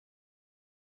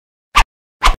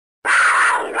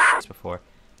before.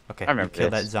 Okay, I remember kill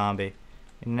that this. zombie.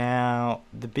 Now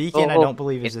the beacon, I Oh, don't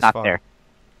believe is it's this not far. there.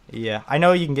 Yeah, I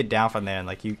know you can get down from there and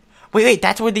like you. Wait,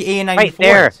 that's where the An-94 Right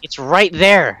there. is. It's right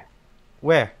there.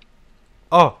 Where?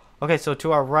 Oh, okay. So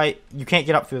to our right, you can't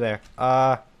get up through there.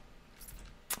 How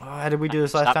did we do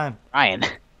this last Stop time? Ryan.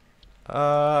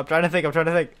 I'm trying to think.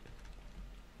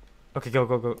 Okay,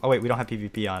 go. Oh wait, we don't have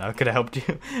PvP on. I could have helped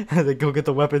you. Then go get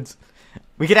the weapons.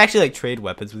 We could actually like trade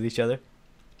weapons with each other.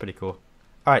 Pretty cool.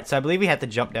 All right, so I believe we have to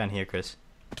jump down here, Chris.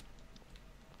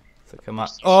 So come on.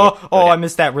 Oh, I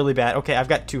missed that really bad. Okay, I've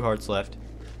got 2 hearts left.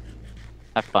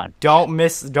 Have fun. Don't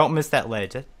miss that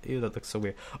ledge. Ew, that looks so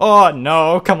weird. Oh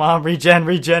no, come on, regen.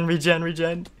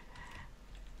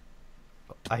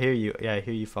 I hear you. Yeah, I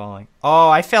hear you falling. Oh,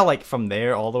 I fell like from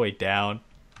there all the way down.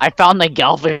 I found the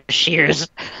Galva shears.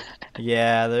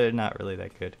 Yeah, they're not really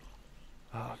that good.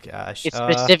 Oh gosh. It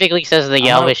specifically says the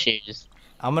Galva shears.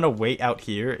 I'm gonna wait out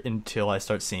here until I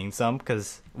start seeing some,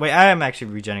 cause wait, I am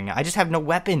actually regenerating now. I just have no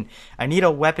weapon. I need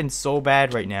a weapon so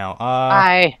bad right now.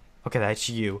 Okay, that's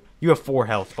you. You have 4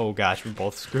 health. Oh gosh, we're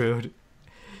both screwed.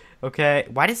 Okay,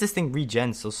 why does this thing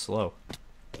regen so slow?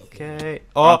 Okay.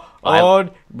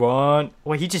 Run.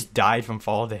 Wait, he just died from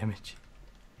fall damage.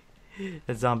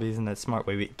 That zombie isn't that smart.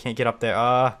 Wait, we can't get up there.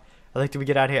 I like, do we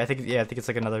get out here? I think it's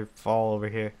like another fall over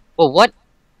here. Well, what?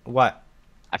 What?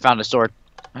 I found a sword.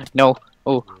 No.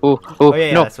 Oh,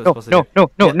 yeah, no, that's what it's supposed to do.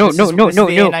 no, This is the no.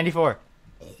 An-94.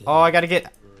 Oh, I gotta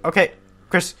get. Okay,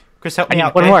 Chris, help me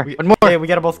out. One more. Okay, we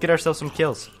gotta both get ourselves some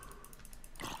kills.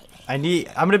 I'm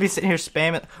gonna be sitting here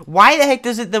spamming. Why the heck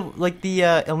does it the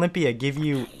Olympia give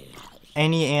you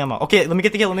any ammo? Okay, let me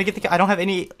get the kill. I don't have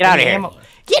any. Get out of here. Ammo.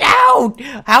 Get out!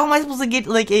 How am I supposed to get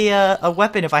like a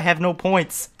weapon if I have no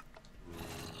points?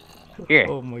 Here.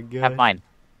 Oh my god. Have mine.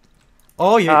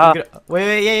 Oh, you're gonna,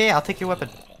 wait, yeah, I'll take your weapon.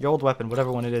 Your old weapon,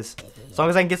 whatever one it is. As long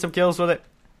as I can get some kills with it.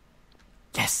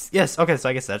 Yes. Okay, so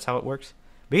I guess that's how it works.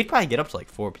 We could probably get up to like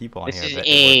 4 people on This here. is If it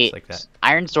a works like that.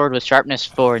 iron sword with sharpness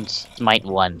 4 and smite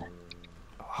 1.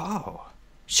 Oh,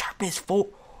 sharpness 4.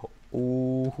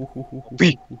 Ooh.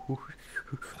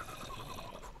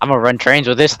 I'm gonna run trains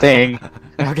with this thing.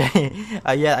 Okay.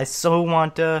 Yeah, I so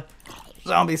want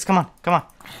zombies. Come on.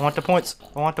 I want the points.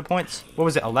 What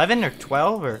was it? 11 or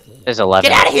 12 or? There's 11.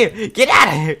 Get out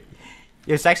of here!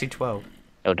 It's actually 12.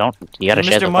 Oh, don't. You gotta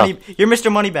share the Money. You're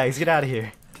Mr. Moneybags. Get out of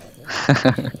here.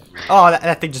 Oh,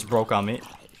 that thing just broke on me.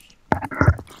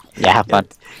 Yeah, have fun.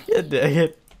 Yeah, dang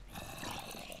it.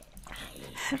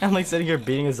 I'm like sitting here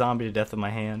beating a zombie to death with my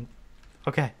hand.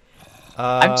 Okay.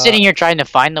 I'm sitting here trying to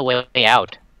find the way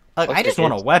out. Look, I just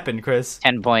want a weapon, Chris.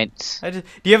 10 points. Do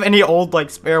you have any old like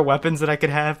spare weapons that I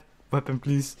could have? Weapon,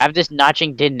 please. I have this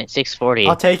notching din at 640.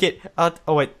 I'll take it.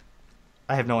 Oh wait,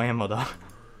 I have no ammo though.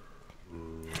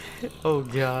 Oh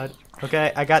god.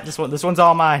 Okay, I got this one. This one's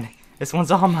all mine.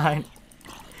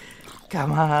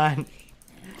 Come on.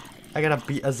 I gotta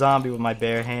beat a zombie with my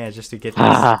bare hands just to get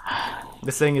this.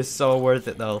 This thing is so worth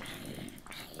it though.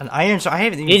 An iron sword. I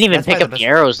haven't even. You didn't even pick up the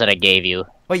arrows that I gave you.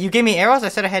 Wait, you gave me arrows? I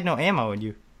said I had no ammo, and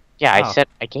you. Yeah, I said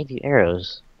I gave you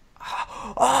arrows.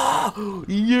 Oh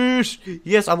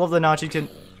yes, I love the Notchington.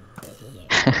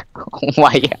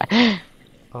 Why? Yeah.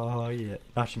 Oh yeah,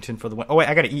 Notchington for the win. Oh wait,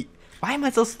 I gotta eat. Why am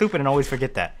I so stupid and always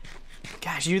forget that?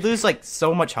 Gosh, you lose like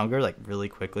so much hunger like really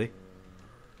quickly.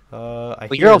 Well,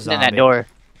 you're opening that door.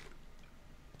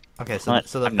 Okay, so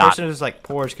the person who's like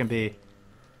poor as can be.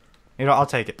 You know, I'll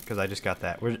take it because I just got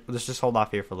that. Let's just hold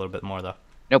off here for a little bit more though.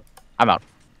 Nope, I'm out.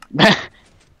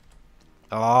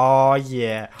 Oh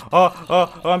yeah.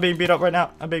 Oh, I'm being beat up right now.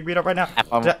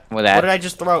 With that. What did I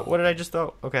just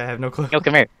throw? Okay, I have no clue. Yo,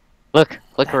 come here. Look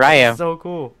where I am. So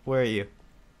cool. Where are you?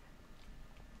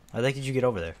 How did you get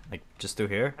over there? Like just through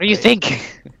here? What do you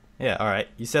think? Yeah, alright.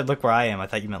 You said look where I am. I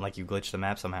thought you meant like you glitched the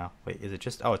map somehow. Wait, is it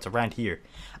just... Oh, it's around here.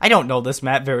 I don't know this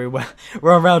map very well.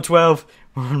 We're on round 12.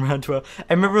 I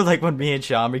remember like when me and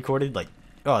Sean recorded like...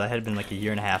 Oh, that had been like a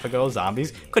year and a half ago.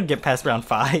 Zombies. Couldn't get past round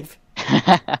 5.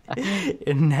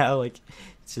 And now like...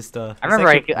 It's just... I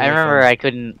remember I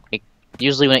couldn't... Like,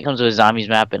 usually when it comes to a zombies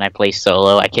map and I play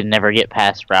solo, I can never get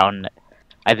past round...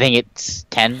 I think it's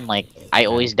 10. Like, I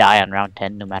always die on round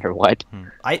 10 no matter what.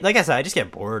 Like I said, I just get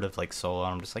bored of like solo.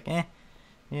 And I'm just like,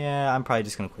 yeah, I'm probably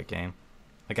just gonna quit game.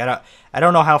 Like I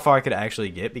don't know how far I could actually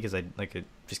get because I could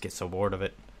just get so bored of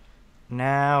it.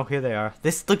 Now here they are.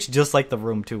 This looks just like the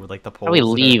room too, with like the poles. How do we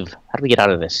leave? How do we get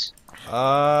out of this?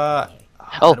 How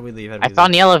do we leave? I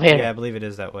found the elevator. Yeah, I believe it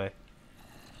is that way.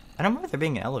 I don't remember there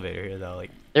being an elevator here though. Like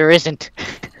there isn't.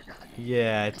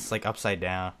 Yeah, it's like upside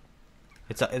down.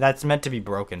 That's meant to be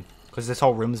broken because this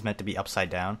whole room is meant to be upside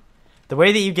down. The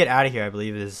way that you get out of here, I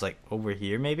believe, is like over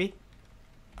here maybe.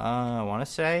 I want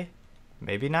to say.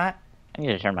 Maybe not. I need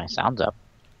to turn my sounds up.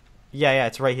 Yeah,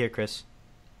 it's right here, Chris.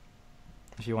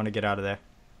 If you want to get out of there.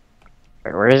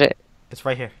 Where is it? It's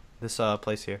right here. This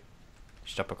place here.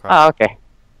 Just up across. Oh, okay.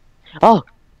 Oh!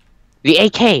 The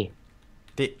AK!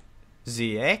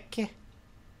 The AK? I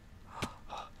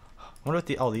wonder what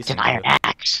these It's an things iron do.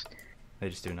 axe. They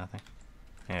just do nothing.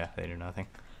 Yeah, they do nothing.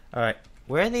 Alright.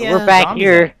 Where are the We're back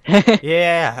here.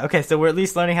 Yeah, okay, so we're at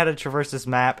least learning how to traverse this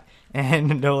map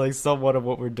and know like somewhat of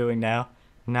what we're doing now.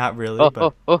 Not really,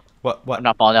 but What? I'm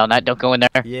not falling down that. Don't go in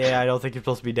there. Yeah, I don't think you're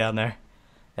supposed to be down there.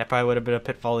 That probably would have been a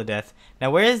pitfall of death.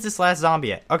 Now, where is this last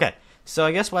zombie at? Okay, so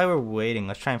I guess while we're waiting,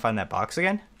 let's try and find that box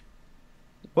again.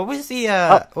 What was the,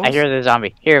 I hear the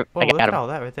zombie. Here, I look got at him. all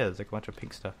that right there. There's like a bunch of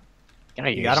pink stuff.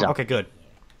 You got him? Okay, good.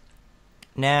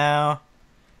 Now,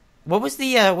 what was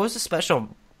the special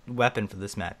weapon for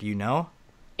this map? Do you know?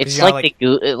 It's like the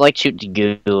goo, like shooting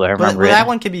goo. I remember that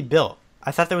one can be built.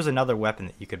 I thought there was another weapon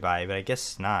that you could buy, but I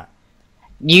guess not.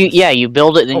 You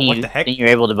build it, then then you're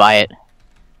able to buy it.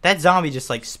 That zombie just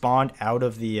like spawned out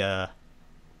of the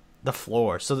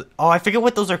floor. So I forget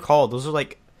what those are called. Those are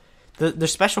like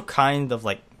there's special kind of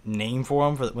like name for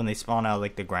them for when they spawn out of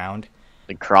like the ground.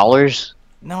 The crawlers?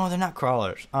 No, they're not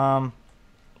crawlers. Oh,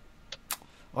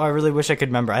 I really wish I could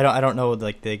remember. I don't know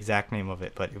like the exact name of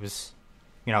it, but it was,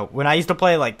 you know, when I used to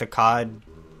play like the COD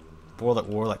World at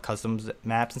War like customs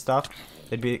maps and stuff,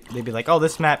 they'd be like, oh,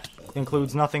 this map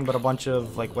includes nothing but a bunch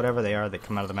of like whatever they are that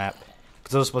come out of the map,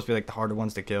 because those are supposed to be like the harder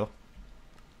ones to kill.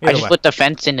 I just put the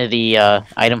fence into the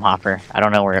item hopper. I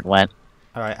don't know where it went.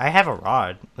 All right, I have a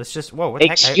rod. Let's just whoa. What the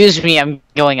heck? Excuse me, I'm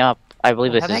going up. I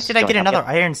believe this is. How the heck did I get another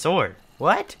iron sword?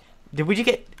 What? Would you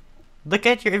get? Look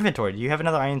at your inventory. Do you have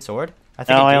another iron sword? I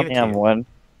think I only have one.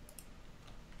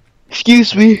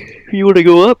 Excuse me. If you want to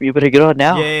go up, you better get on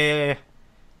now. Yeah. It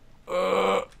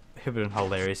would have been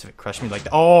hilarious if it crushed me like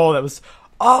that. Oh, that was.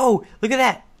 Oh, look at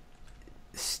that.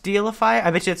 Steelifier?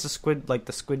 I bet you it's a squid, like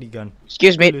the squiddy gun.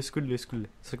 Excuse me. Squidly.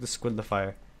 It's like the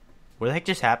squidlifier. What the heck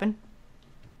just happened?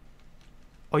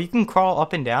 Oh, you can crawl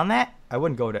up and down that? I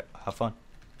wouldn't go to. Have fun.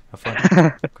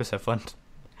 Chris, have fun.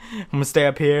 I'm gonna stay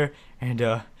up here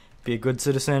and be a good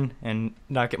citizen and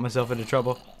not get myself into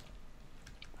trouble.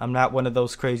 I'm not one of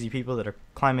those crazy people that are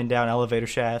climbing down elevator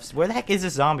shafts. Where the heck is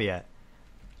this zombie at?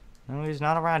 No, he's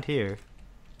not around here.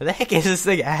 Where the heck is this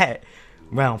thing at?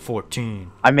 Round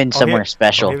 14. I'm in somewhere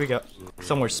special. Here we go.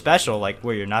 Somewhere special, like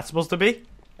where you're not supposed to be?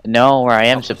 No, where I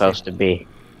am supposed to be.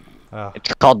 Oh.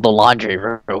 It's called the laundry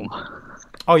room.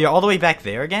 Oh, you're all the way back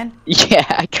there again? Yeah,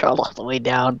 I crawled all the way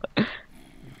down.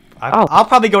 I'll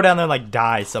probably go down there and like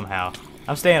die somehow.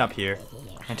 I'm staying up here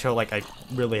until like I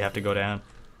really have to go down.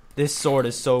 This sword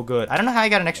is so good. I don't know how I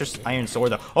got an extra iron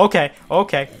sword though. Okay,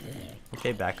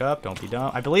 back up. Don't be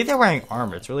dumb. I believe they're wearing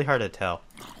armor. It's really hard to tell.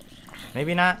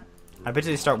 Maybe not. I bet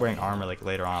they start wearing armor like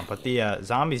later on. But the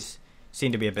zombies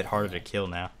seem to be a bit harder to kill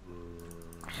now.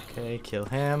 Okay, kill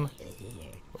him.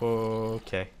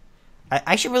 Okay.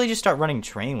 I should really just start running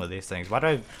train with these things. Why do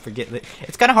I forget that?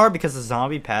 It's kind of hard because the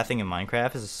zombie pathing in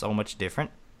Minecraft is so much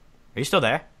different. Are you still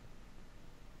there?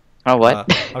 Oh,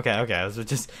 what? Okay. I was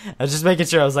just making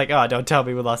sure. I was like, oh, don't tell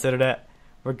me we lost internet.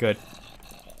 We're good.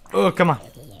 Oh, come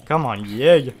on,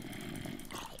 yeah.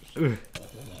 Ugh.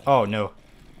 Oh no.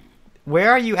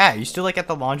 Where are you at? Are you still like at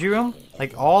the laundry room?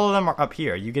 Like all of them are up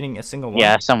here. Are you getting a single one?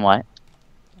 Yeah, somewhat.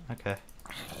 Okay.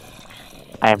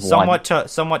 I have somewhat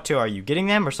too. Are you getting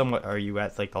them, or somewhat are you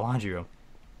at like the laundry room?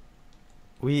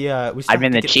 I'm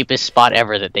in the cheapest spot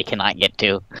ever that they cannot get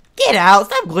to. Get out!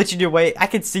 Stop glitching your way. I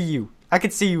can see you.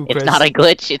 Chris. It's not a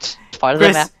glitch. It's part of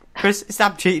the map. Chris,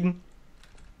 stop cheating.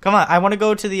 Come on. I want to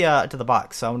go to the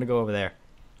box. So I want to go over there.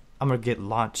 I'm gonna get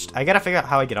launched. I gotta figure out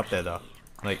how I get up there though.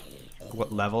 Like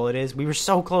what level it is. We were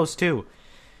so close too.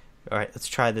 All right, let's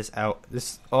try this out.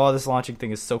 This launching thing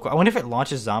is so cool. I wonder if it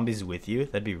launches zombies with you.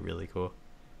 That'd be really cool.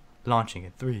 Launching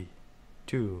in 3,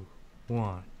 2,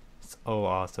 1. So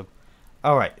awesome.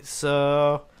 Alright,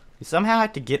 so we somehow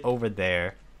have to get over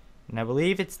there. And I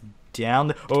believe it's down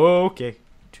the... Oh, okay.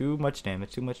 Too much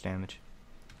damage.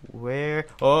 Where?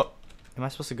 Oh, am I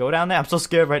supposed to go down there? I'm so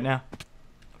scared right now.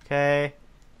 Okay.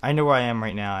 I know where I am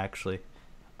right now, actually.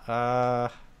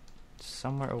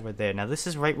 Somewhere over there. Now, this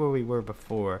is right where we were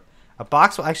before. A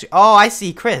box will actually... Oh, I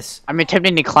see, Chris. I'm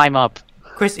attempting to climb up.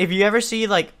 Chris, if you ever see,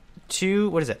 like,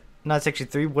 2... What is it? No, it's actually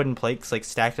 3 wooden plates, like,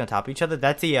 stacked on top of each other.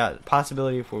 That's the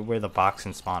possibility for where the box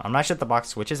can spawn. I'm not sure if the box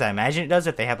switches. I imagine it does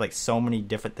if they have, like, so many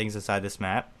different things inside this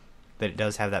map. That it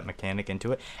does have that mechanic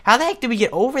into it. How the heck did we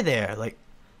get over there? Like,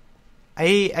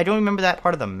 I don't remember that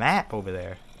part of the map over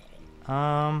there.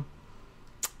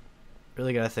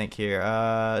 Really gotta think here.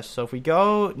 So if we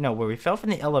go... No, where we fell from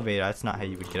the elevator, that's not how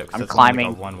you would get up. I'm that's climbing.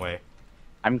 Only one way.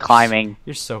 I'm climbing.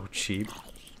 You're so cheap.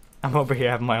 I'm over here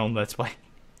having my own Let's Play.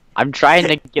 I'm trying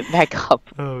to get back up.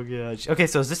 Oh, gosh. Okay,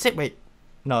 so is this it? Wait.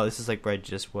 No, this is like where I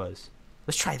just was.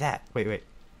 Let's try that. Wait.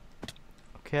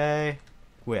 Okay.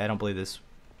 Wait, I don't believe this.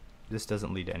 This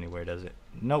doesn't lead to anywhere, does it?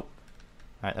 Nope.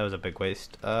 Alright, that was a big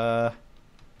waste. I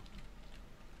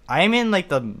am in like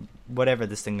the whatever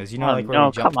this thing is. You know, like where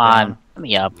you jump come on. down. Let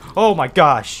me up. Oh my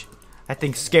gosh. That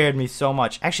thing scared me so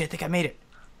much. Actually, I think I made it.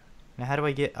 Now, how do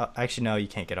I get up? Actually, no, you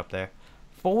can't get up there.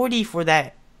 40 for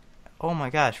that. Oh my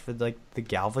gosh, for like the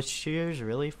Galva shears,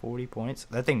 really? 40 points?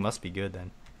 That thing must be good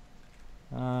then.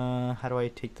 How do I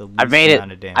take the least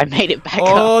amount of damage? I made it back up.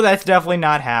 Oh, that's definitely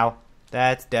not how.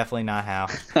 That's definitely not how.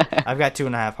 I've got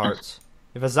 2.5 hearts.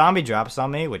 If a zombie drops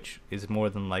on me, which is more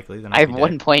than likely, then I have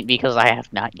 1 point because I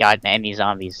have not gotten any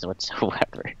zombies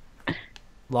whatsoever.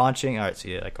 Launching. All right,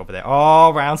 see it like over there.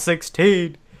 Oh, round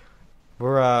 16.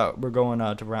 We're going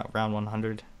to round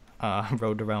 100.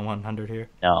 Road to round 100 here.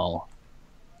 No.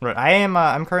 Right,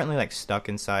 I'm currently like stuck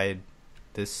inside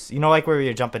this. You know, like where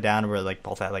you're jumping down, and we're like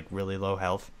both at like really low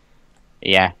health.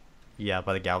 Yeah. Yeah,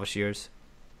 by the Galva shears.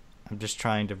 I'm just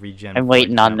trying to regen. I'm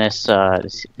waiting on this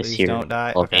Please here don't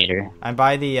die. elevator. Okay. I'm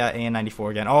by the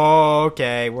An-94 again. Oh,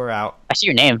 okay, we're out. I see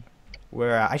your name.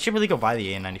 We're out. I should really go buy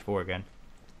the An-94 again.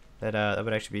 That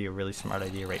would actually be a really smart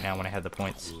idea right now when I have the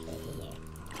points.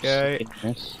 Okay.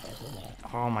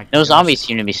 Oh my god. No zombies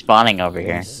seem to be spawning over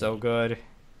here. So good.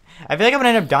 I feel like I'm gonna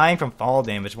end up dying from fall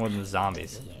damage more than the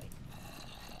zombies.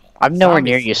 I'm nowhere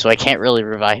near you, so I can't really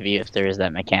revive you if there is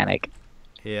that mechanic.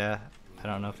 Yeah. I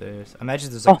don't know if there's.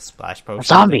 Imagine there's like a splash potion. A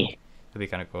zombie. That'd be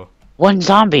kind of cool. One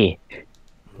zombie.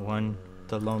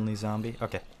 The lonely zombie.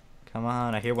 Okay, come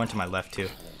on. I hear one to my left too.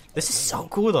 This is so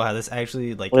cool though. How this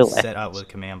actually like is set up with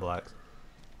command blocks.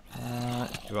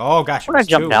 Oh gosh. I'm gonna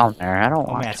jump down there. I don't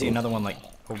want man, I to. see another one like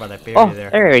over by that barrier there.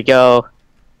 There we go.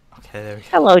 Okay, there we go.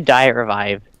 Hello, diet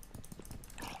revive.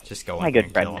 Just go My in there good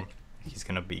and friend. kill him. He's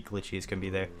gonna be glitchy. He's gonna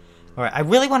be there. All right. I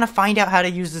really want to find out how to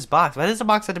use this box. Why does the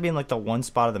box have to be in like the one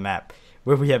spot of the map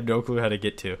where we have no clue how to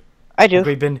get to? I do. Like,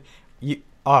 we've been.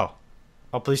 Oh,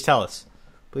 please tell us.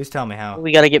 Please tell me how.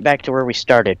 We gotta get back to where we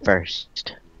started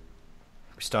first.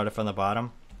 We started from the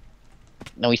bottom.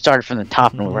 No, we started from the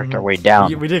top and we worked our way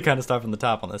down. We did kind of start from the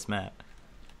top on this map.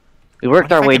 We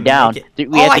worked our way down.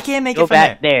 I can't make it go from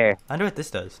back there. there. I wonder what this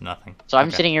does. Nothing. So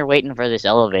I'm sitting here waiting for this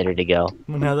elevator to go.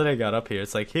 Well, now that I got up here,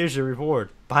 it's like, here's your reward.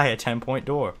 Buy a 10-point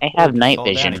door. I have Or just night fall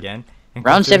down vision. Again and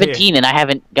Round come through 17 and I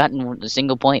haven't gotten a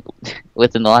single point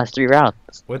within the last 3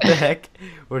 rounds. What the heck?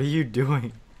 What are you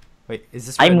doing? Wait, is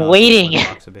this? Where I'm the waiting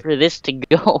box would be? for this to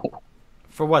go.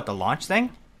 For what? The launch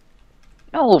thing?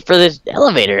 No, for this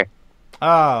elevator.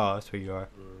 Oh, that's where you are.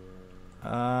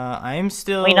 I'm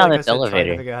still Waiting on like I this said, trying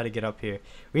elevator. to figure out how to get up here.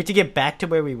 We have to get back to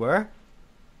where we were.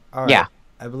 All right. Yeah.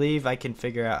 I believe I can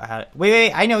figure out how.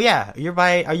 Wait! I know. Yeah, you're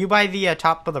by. Are you by the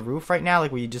top of the roof right now?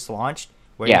 Like where you just launched?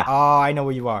 Where Yeah. Oh, I know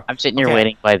where you are. I'm sitting here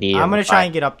waiting by the. I'm gonna try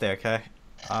and get up there. Okay.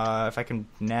 If I can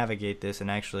navigate this and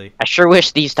actually. I sure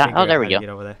wish these times. figure Oh, there out we how to go. Get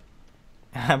over there.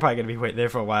 I'm probably gonna be waiting there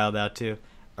for a while now too.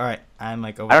 All right. I'm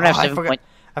like over. I don't have I 7 forgot. point.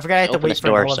 I forgot I had to open wait this for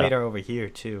door, an so- elevator over here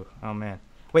too. Oh man.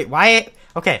 Wait, why?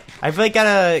 Okay, I've like got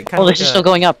a kind Oh, of this is still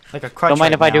going up. like a crutch. Don't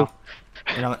mind right if I do. now.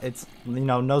 You know, it's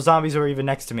no zombies were even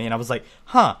next to me, and I was like,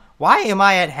 huh? Why am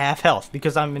I at half health?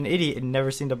 Because I'm an idiot and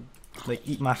never seem to like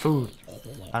eat my food.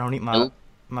 I don't eat my Nope.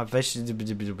 my vegetables.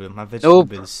 My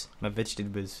vegetables. My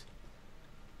vegetables.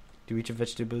 Do you eat your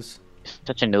vegetables?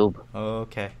 Such a noob.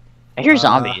 Okay. I hear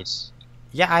zombies.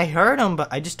 Yeah, I heard them, but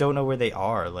I just don't know where they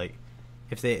are. Like,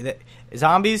 if they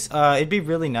zombies, it'd be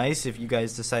really nice if you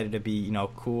guys decided to be,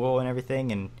 cool and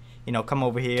everything, and come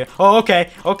over here. Oh,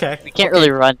 okay. We can't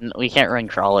really run. We can't run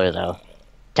crawler though.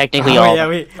 Technically, Oh all yeah, of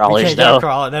them we are crawlers can't get though. a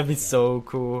crawler. That'd be so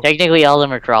cool. Technically, all of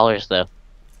them are crawlers though.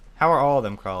 How are all of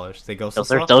them crawlers? They go so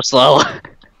They're slow. so slow.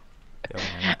 Yo,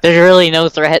 man, There's really no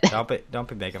threat. don't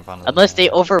be making fun of them. Unless they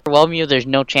man. overwhelm you, there's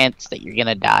no chance that you're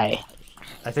gonna die.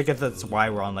 I think that's why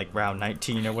we're on like round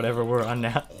 19 or whatever we're on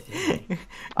now.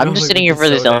 I'm Normally just sitting we'd here be for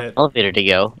this so dead. elevator to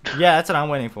go. Yeah, that's what I'm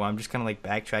waiting for. I'm just kind of like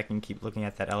backtracking, keep looking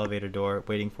at that elevator door,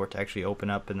 waiting for it to actually open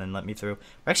up and then let me through.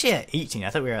 We're actually at 18. I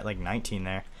thought we were at like 19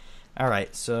 there. All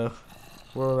right, so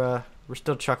we're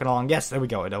still trucking along. Yes, there we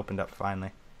go. It opened up finally.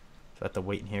 So I have to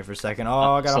wait in here for a second.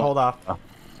 Oh, I gotta hold off.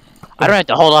 I don't have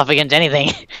to hold off against anything.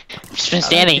 I've just been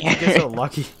standing You're so here.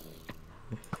 lucky.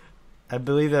 I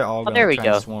believe they're all there gonna we try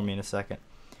go. and swarm me in a second.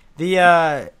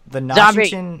 The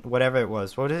Notchington, whatever it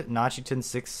was, what was it? Notchington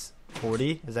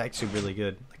 640 is actually really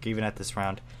good. Like even at this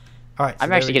round. All right, so I'm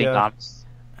there actually we getting go. bombs.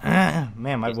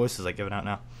 Man, my voice is like giving out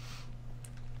now.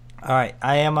 All right,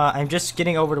 I am. I'm just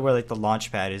getting over to where like the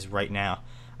launch pad is right now.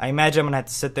 I imagine I'm gonna have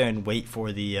to sit there and wait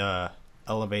for the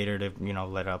elevator to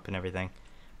let up and everything.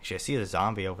 Actually, I see a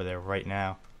zombie over there right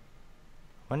now.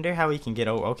 Wonder how he can get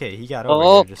over. Okay, he got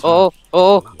over here just fine.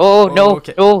 No,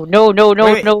 Okay. no, no, no, no,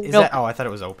 Wait, no, is no. that? Oh, I thought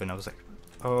it was open. I was like,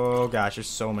 oh gosh, there's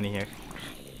so many here.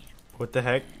 What the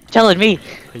heck? Telling me.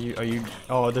 Are you?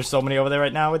 Oh, there's so many over there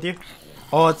right now with you.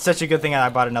 Oh, it's such a good thing I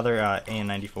bought another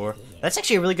An-94. That's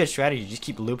actually a really good strategy. Just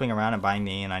keep looping around and buying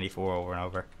the An-94 over and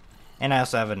over. And I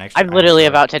also have an extra. I'm literally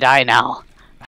about to die now.